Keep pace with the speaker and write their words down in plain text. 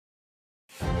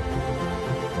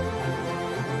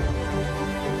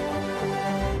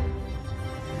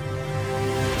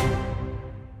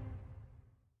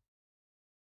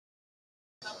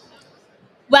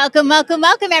Welcome, welcome,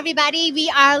 welcome, everybody. We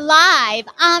are live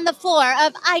on the floor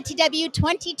of ITW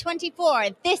 2024.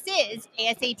 This is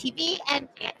ASA TV and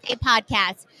ASA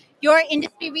Podcast, your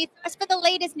industry resource for the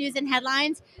latest news and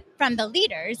headlines from the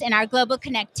leaders in our global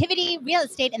connectivity, real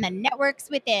estate, and the networks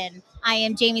within. I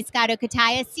am Jamie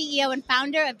Scotto-Kataya, CEO and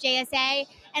founder of JSA,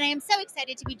 and I am so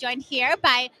excited to be joined here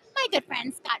by my good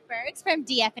friend Scott Bergs from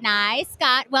DF&I.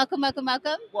 Scott, welcome, welcome,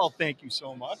 welcome. Well, thank you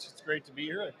so much. It's great to be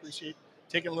here. I appreciate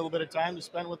taking a little bit of time to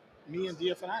spend with me and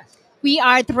DF&I. We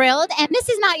are thrilled, and this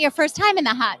is not your first time in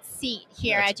the hot seat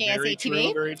here at JSA very TV.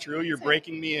 True, very true. You're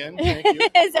breaking me in. Thank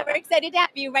you. So we're excited to have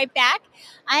you right back.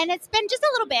 And it's been just a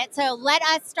little bit, so let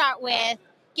us start with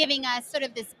giving us sort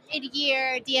of this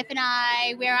mid-year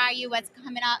DF&I, where are you, what's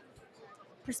coming up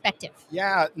perspective.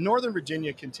 Yeah, Northern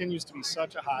Virginia continues to be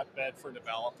such a hotbed for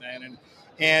development,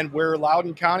 and where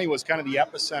Loudoun County was kind of the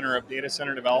epicenter of data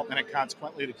center development and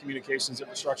consequently the communications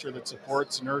infrastructure that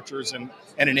supports, nurtures, and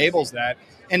enables that.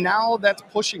 And now that's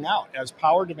pushing out as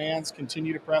power demands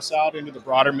continue to press out into the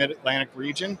broader Mid-Atlantic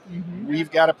region. Mm-hmm.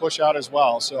 We've got to push out as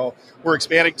well. So we're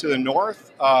expanding to the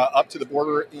north, up to the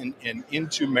border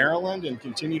into Maryland, and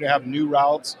continue to have new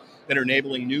routes that are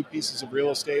enabling new pieces of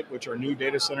real estate, which are new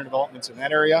data center developments in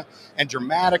that area, and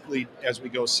dramatically as we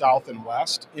go south and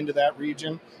west into that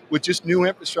region with just new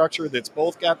infrastructure that's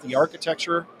both got the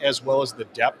architecture as well as the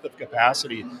depth of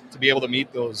capacity to be able to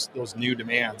meet those new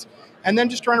demands. And then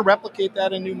just trying to replicate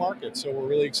that in new markets. So we're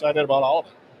really excited about all of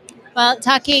it. Well,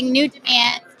 talking new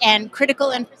demands and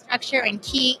critical infrastructure and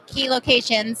key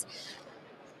locations,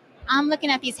 I'm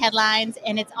looking at these headlines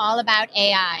and it's all about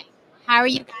AI. How are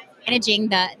you guys managing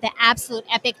the absolute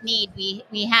epic need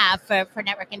we have for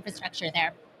network infrastructure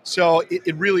there? So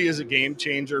it really is a game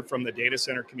changer from the data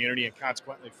center community and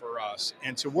consequently for us.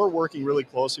 And so we're working really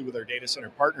closely with our data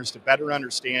center partners to better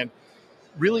understand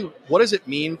really what does it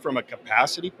mean from a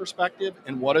capacity perspective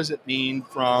and what does it mean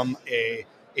from a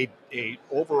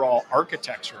overall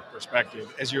architecture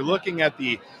perspective as you're looking at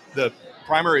the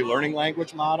primary learning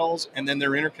language models and then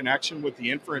their interconnection with the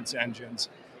inference engines.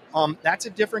 That's a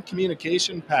different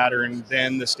communication pattern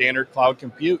than the standard cloud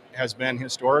compute has been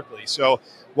historically. So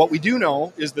what we do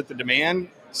know is that the demand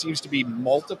seems to be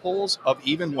multiples of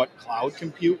even what cloud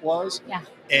compute was. Yeah.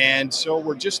 And so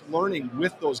we're just learning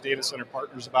with those data center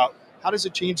partners about how does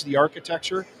it change the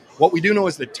architecture. What we do know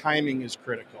is the timing is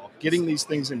critical. Getting these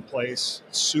things in place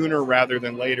sooner rather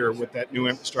than later with that new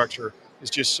infrastructure is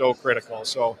just so critical.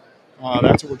 So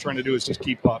that's what we're trying to do is just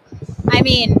keep up. I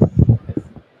mean,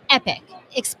 epic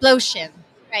explosion,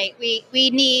 right? We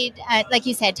need, like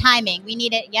you said, timing. We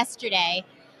need it yesterday.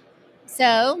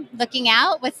 So looking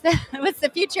out, what's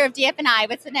the future of DF&I?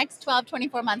 What's the next 12,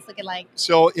 24 months looking like?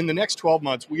 So in the next 12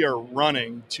 months, we are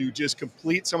running to just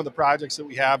complete some of the projects that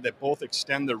we have that both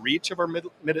extend the reach of our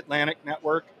Mid-Atlantic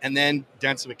network and then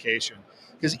densification.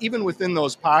 Because even within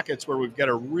those pockets where we've got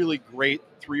a really great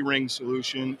three-ring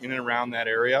solution in and around that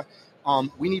area,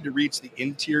 we need to reach the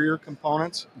interior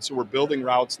components. And so we're building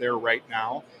routes there right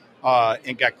now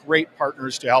and got great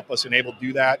partners to help us enable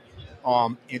do that.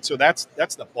 And so that's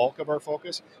the bulk of our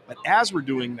focus. But as we're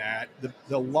doing that,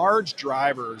 the large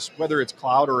drivers, whether it's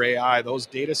cloud or AI, those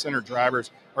data center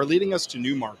drivers are leading us to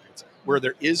new markets where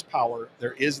there is power,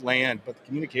 there is land, but the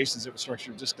communications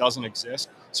infrastructure just doesn't exist.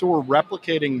 So we're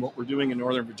replicating what we're doing in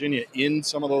Northern Virginia in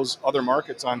some of those other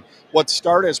markets on what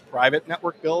start as private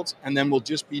network builds and then will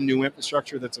just be new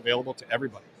infrastructure that's available to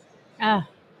everybody.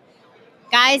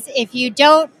 Guys, if you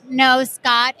don't know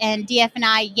Scott and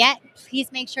DF&I yet,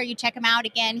 please make sure you check him out.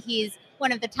 Again, he's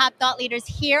one of the top thought leaders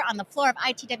here on the floor of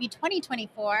ITW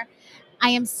 2024. I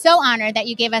am so honored that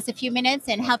you gave us a few minutes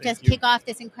and helped us kick off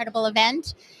this incredible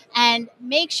event. And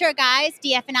make sure, guys,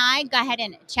 DF&I, go ahead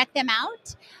and check them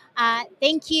out.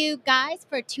 Thank you, guys,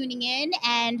 for tuning in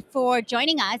and for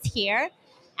joining us here.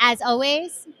 As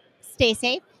always, stay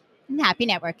safe and happy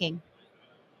networking.